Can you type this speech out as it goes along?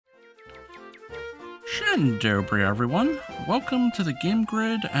Dzień dobry, everyone. Welcome to the Game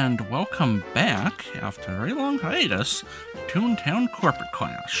Grid, and welcome back, after a very long hiatus, Toontown Corporate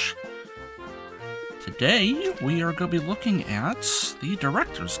Clash. Today, we are going to be looking at the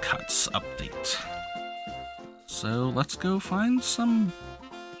Director's Cuts update. So, let's go find some...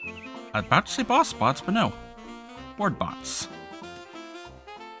 I was about to say boss bots, but no. Boardbots.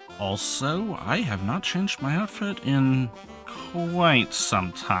 Also, I have not changed my outfit in quite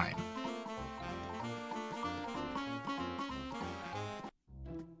some time.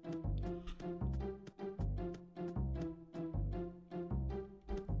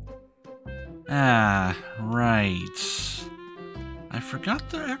 Ah, right. I forgot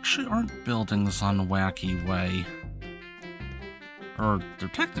there actually aren't buildings on Wacky Way. Or, there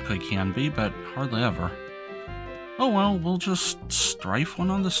technically can be, but hardly ever. Oh well, we'll just strafe one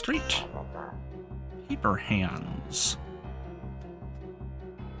on the street. Paper hands.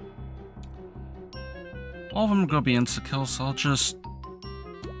 All of them are gonna be insta-kills, so I'll just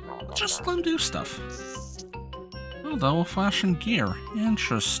let them do stuff. Oh, that will flash in gear.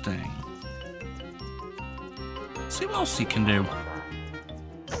 Interesting. See what else he can do.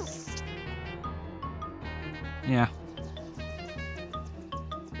 Yeah.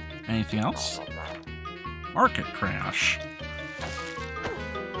 Anything else? Market crash.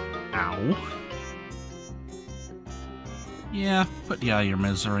 Ow. Yeah, put you out of your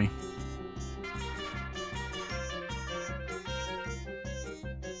misery.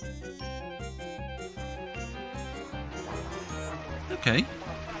 Okay.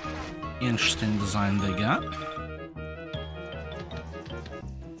 Interesting design they got.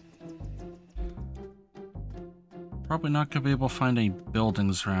 Probably not going to be able to find any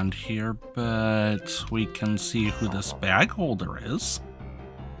buildings around here, but we can see who this bag holder is.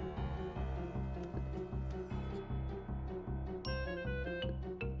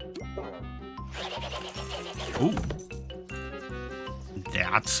 Ooh.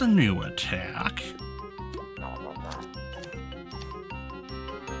 That's a new attack.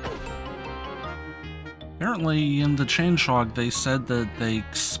 Apparently, in the changelog, they said that they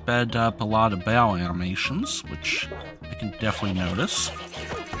sped up a lot of battle animations, which I can definitely notice.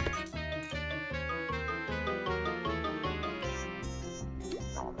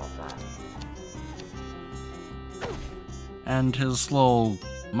 And his little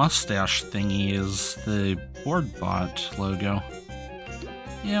mustache thingy is the Boardbot logo.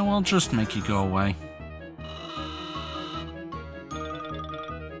 Yeah, we'll just make you go away.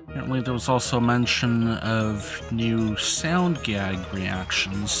 Apparently there was also mention of new sound gag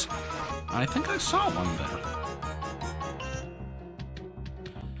reactions. I think I saw one there.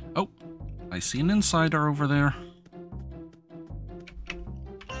 Oh, I see an insider over there.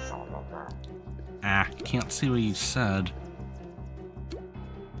 Ah, can't see what he said.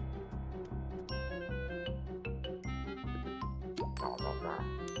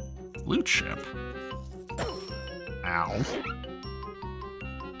 Loot ship. Ow.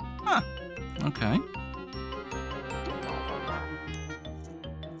 Huh. Okay.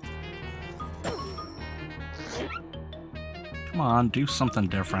 Come on, do something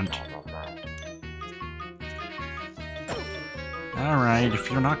different. Alright, if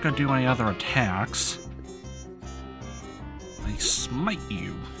you're not gonna do any other attacks, I smite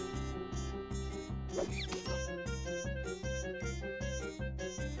you.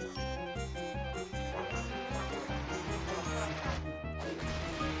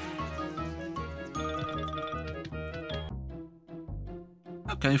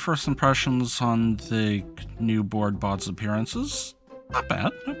 Okay, first impressions on the new Boardbots appearances. Not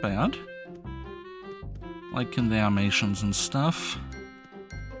bad, not bad. Liking the animations and stuff.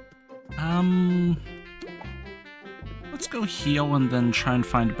 Let's go heal and then try and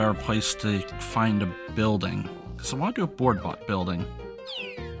find a better place to find a building. Because I want to do a Boardbot building.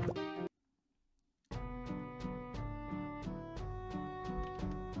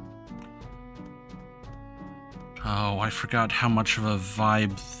 Oh, I forgot how much of a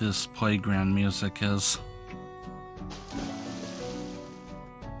vibe this playground music is.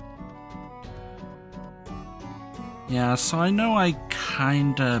 Yeah, so I know I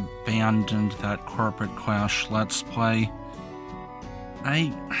kinda abandoned that Corporate Clash Let's Play.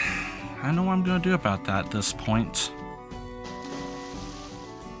 I know what I'm gonna do about that at this point.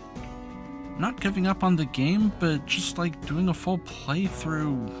 Not giving up on the game, but just like doing a full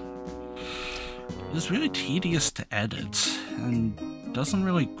playthrough is really tedious to edit, and doesn't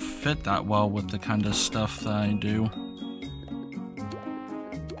really fit that well with the kind of stuff that I do.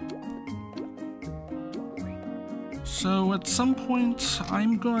 So at some point,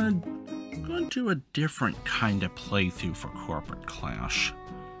 I'm going to do a different kind of playthrough for Corporate Clash.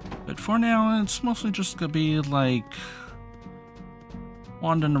 But for now, it's mostly just gonna be like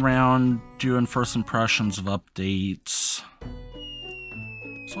wandering around, doing first impressions of updates.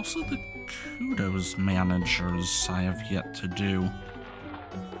 It's also the Kudos managers I have yet to do.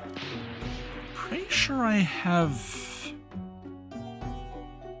 Pretty sure I have...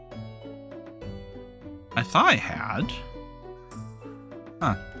 I thought I had.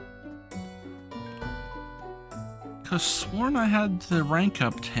 Huh. Cause sworn I had the rank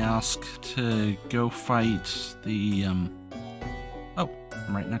up task to go fight the, Oh,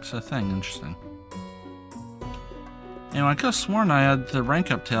 I'm right next to the thing, interesting. Anyway, I could have sworn I had the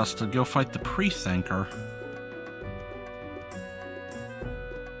rank up task to go fight the pre-thinker.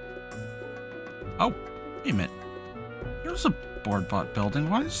 Oh, wait a minute. Here's a Boardbot building.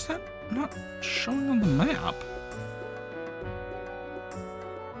 Why is that not showing on the map?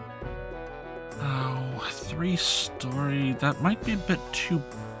 Oh, 3-story. That might be a bit too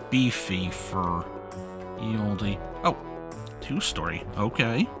beefy for Eoldi. Oh, 2-story.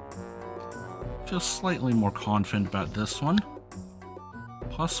 Okay. Feel slightly more confident about this one.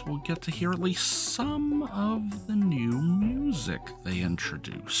 Plus, we'll get to hear at least some of the new music they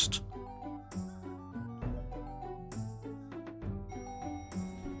introduced.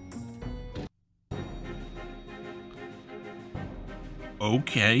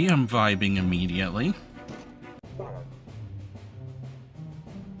 Okay, I'm vibing immediately.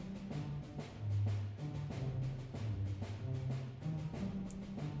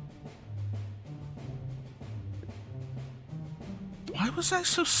 Why was I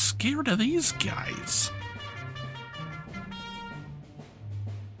so scared of these guys?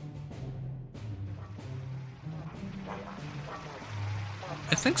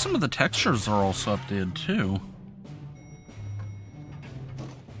 I think some of the textures are also updated too.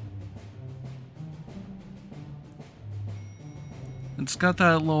 It's got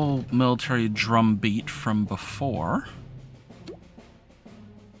that little military drum beat from before.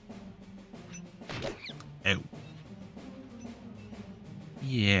 Oh.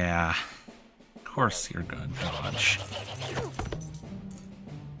 Yeah. Of course you're gonna dodge.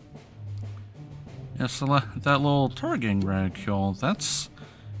 Yeah, so that little targeting reticule, that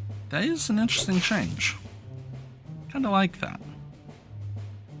is an interesting change. Kinda like that.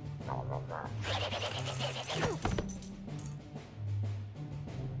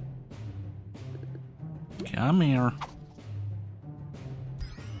 Come here.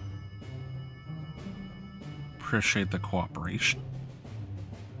 Appreciate the cooperation.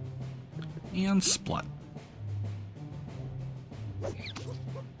 And split.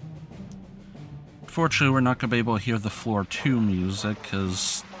 Fortunately, we're not going to be able to hear the floor 2 music,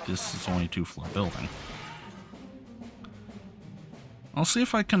 because this is only a 2-floor building. I'll see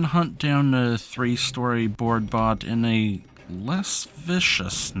if I can hunt down a 3-story Boardbot in a less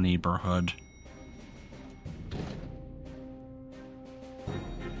vicious neighborhood.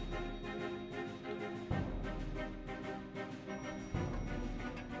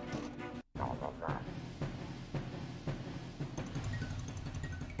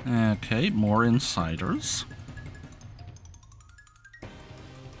 Okay, more insiders.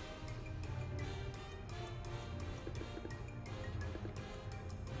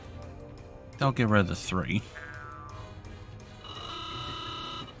 They'll get rid of the 3.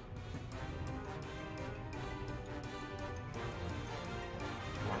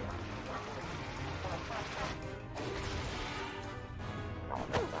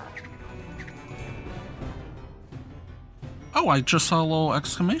 Oh, I just saw a little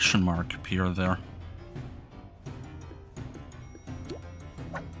exclamation mark appear there.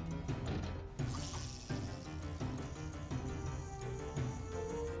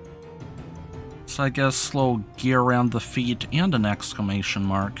 So I guess a little gear around the feet and an exclamation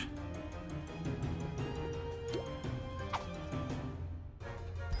mark.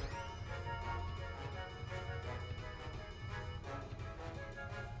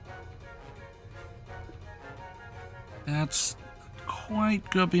 That's quite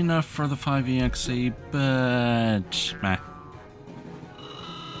good enough for the 5EXE, but meh.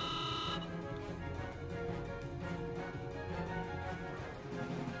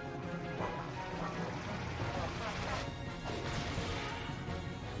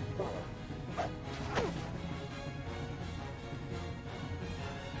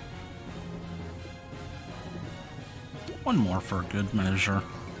 One more for good measure.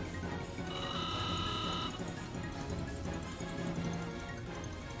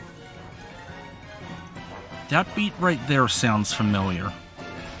 That beat right there sounds familiar.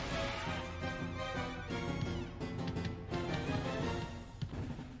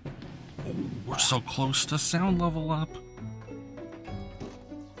 Oh, we're so close to sound level up.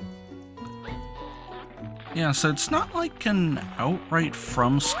 Yeah, so it's not like an outright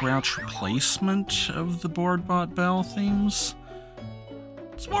from-scratch replacement of the Boardbot Bell themes.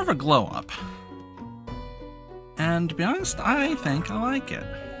 It's more of a glow-up. And to be honest, I think I like it.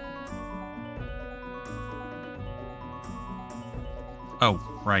 Oh,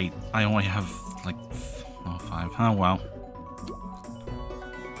 right. I only have, like, 5. Oh, well.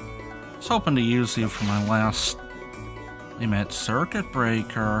 I was hoping to use you for my last... Wait a minute, Circuit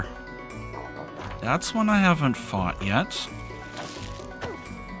Breaker. That's one I haven't fought yet.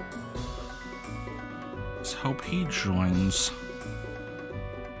 Let's hope he joins.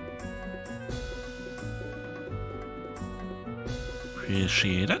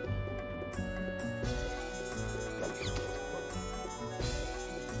 Appreciate it.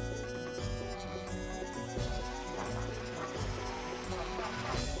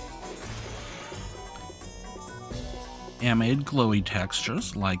 I made glowy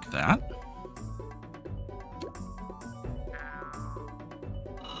textures like that.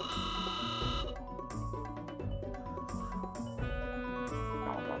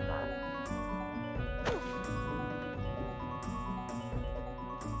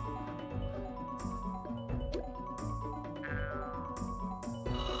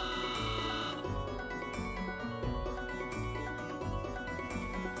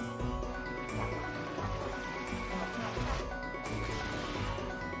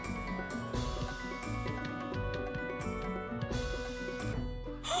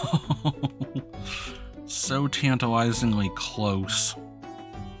 So tantalizingly close.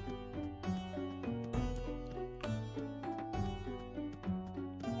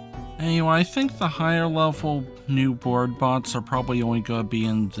 Anyway, I think the higher level new board bots are probably only going to be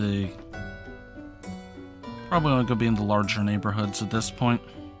in the... larger neighborhoods at this point.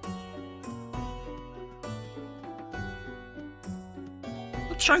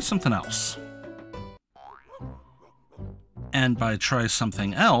 Let's try something else. And by try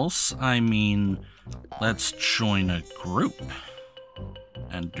something else, I mean, let's join a group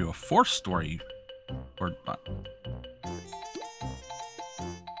and do a 4-story board bot.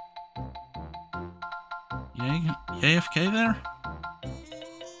 Yay, AFK there?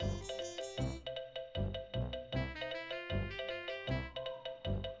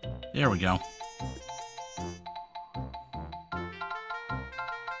 There we go.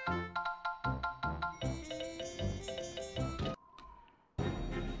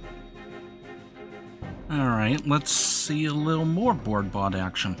 Alright, let's see a little more board bot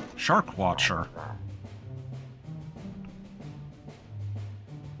action. Shark Watcher.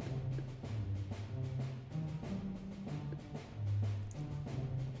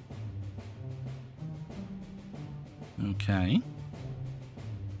 Okay.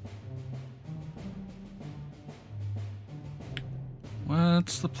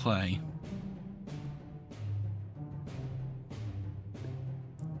 What's the play?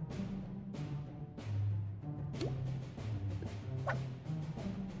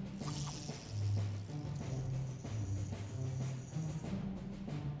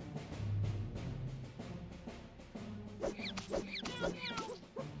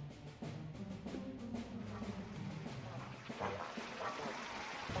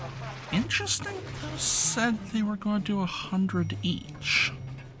 Interesting, those said they were going to do 100 each.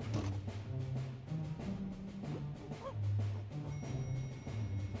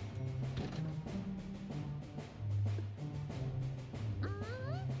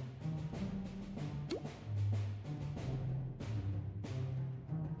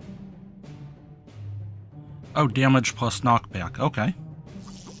 Oh, damage plus knockback, okay.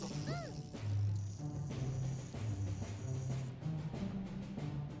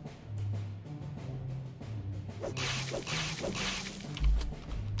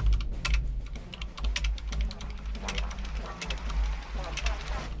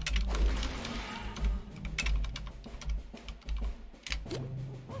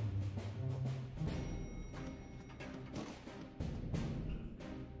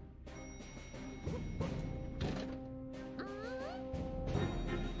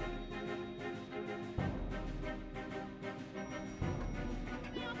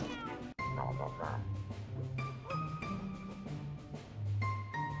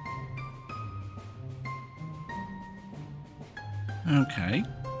 Okay,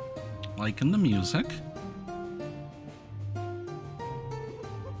 liking the music.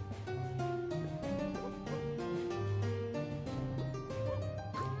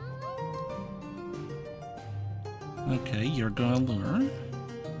 Okay, you're gonna learn.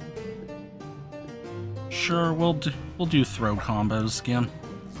 Sure, we'll do throw combos again.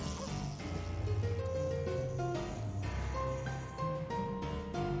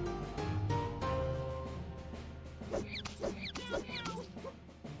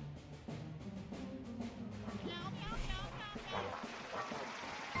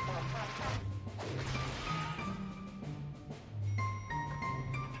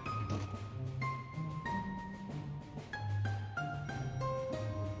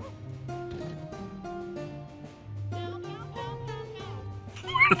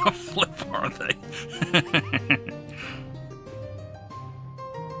 for the flip, are they?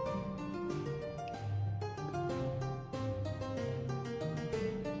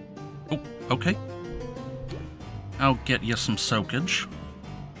 Oh, okay. I'll get you some soakage.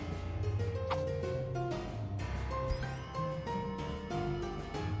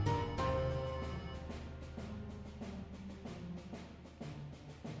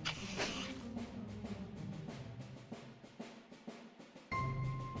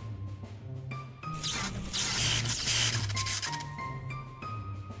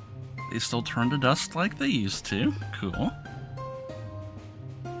 They still turn to dust like they used to. Cool.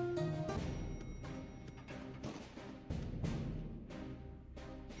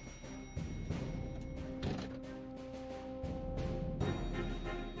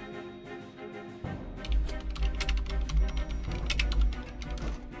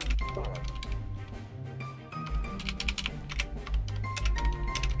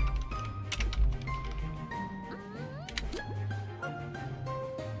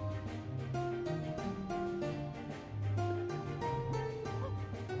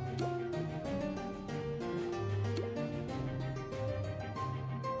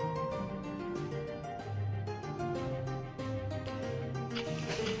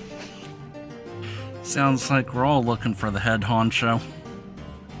 Sounds like we're all looking for the head honcho.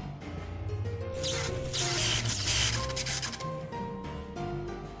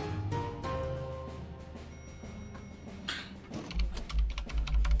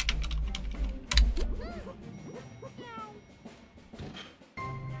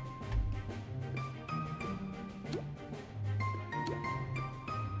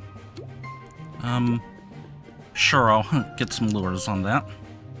 Sure, I'll get some lures on that.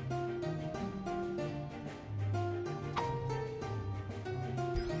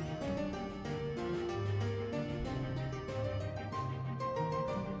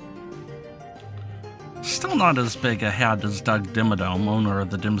 Still not as big a head as Doug Dimmadome, owner of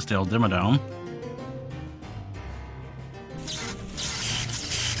the Dimsdale Dimmadome.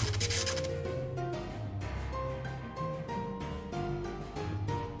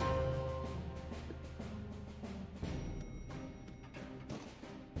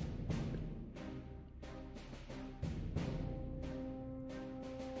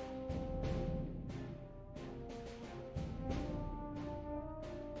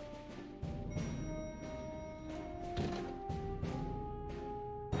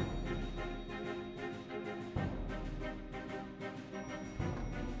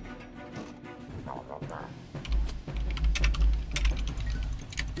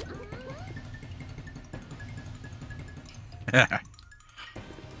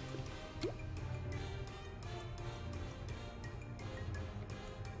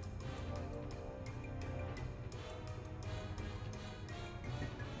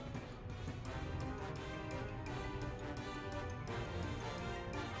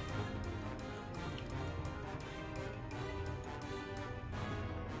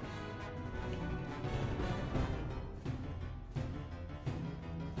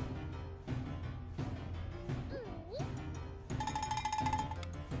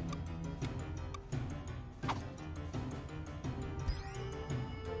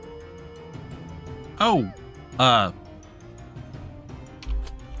 Oh,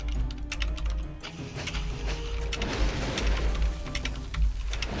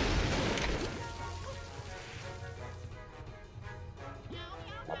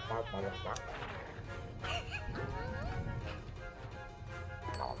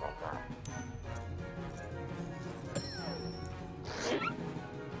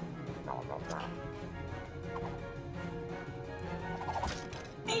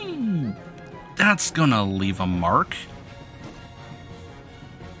 that's gonna leave a mark.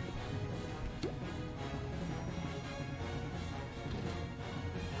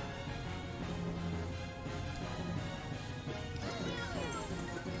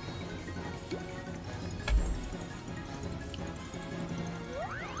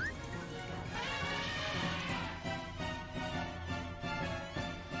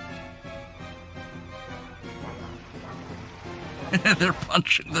 They're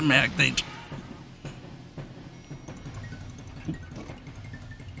punching the magnate.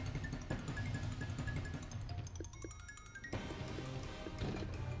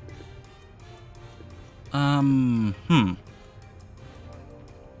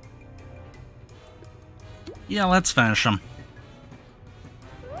 Yeah, let's finish him.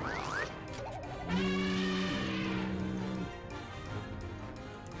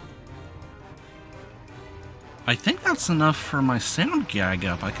 I think that's enough for my sound gag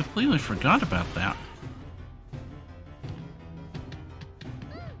up. I completely forgot about that.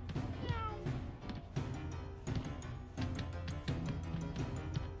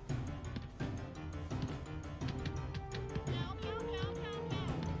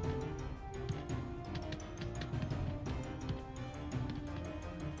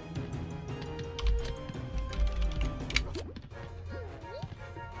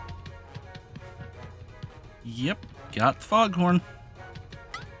 Yep, got the foghorn.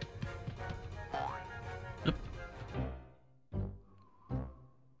 Yep.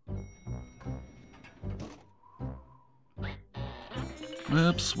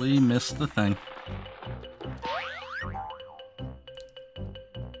 Oops, we missed the thing.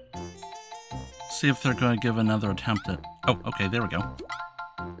 See if they're going to give another attempt at... Oh, okay, there we go.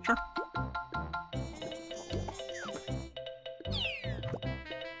 Sure.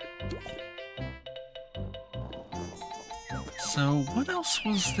 So, what else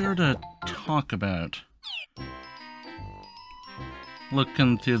was there to talk about?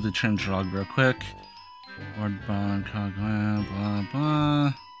 Looking through the changelog real quick. Boardbot, cog, blah,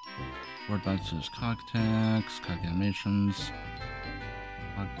 blah. Boardbots use cog attacks, cog animations,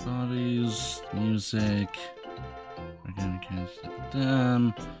 cog bodies, music. We're gonna cast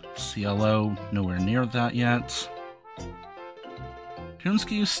them. CLO, nowhere near that yet. Toons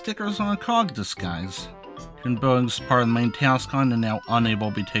can use stickers on a cog disguise. Toonbug's part of the main task on and now unable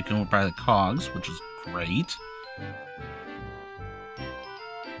to be taken over by the cogs, which is great.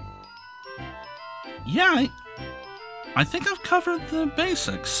 Yeah, I think I've covered the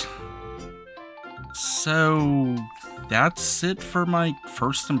basics. So that's it for my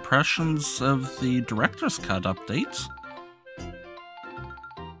first impressions of the Director's Cut update.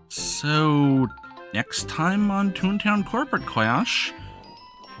 So next time on Toontown Corporate Clash,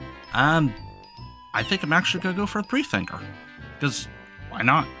 I think I'm actually gonna go for a three-thinker, because why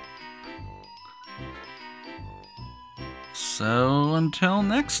not? So until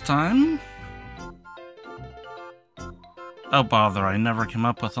next time... Oh bother, I never came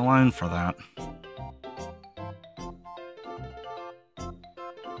up with a line for that.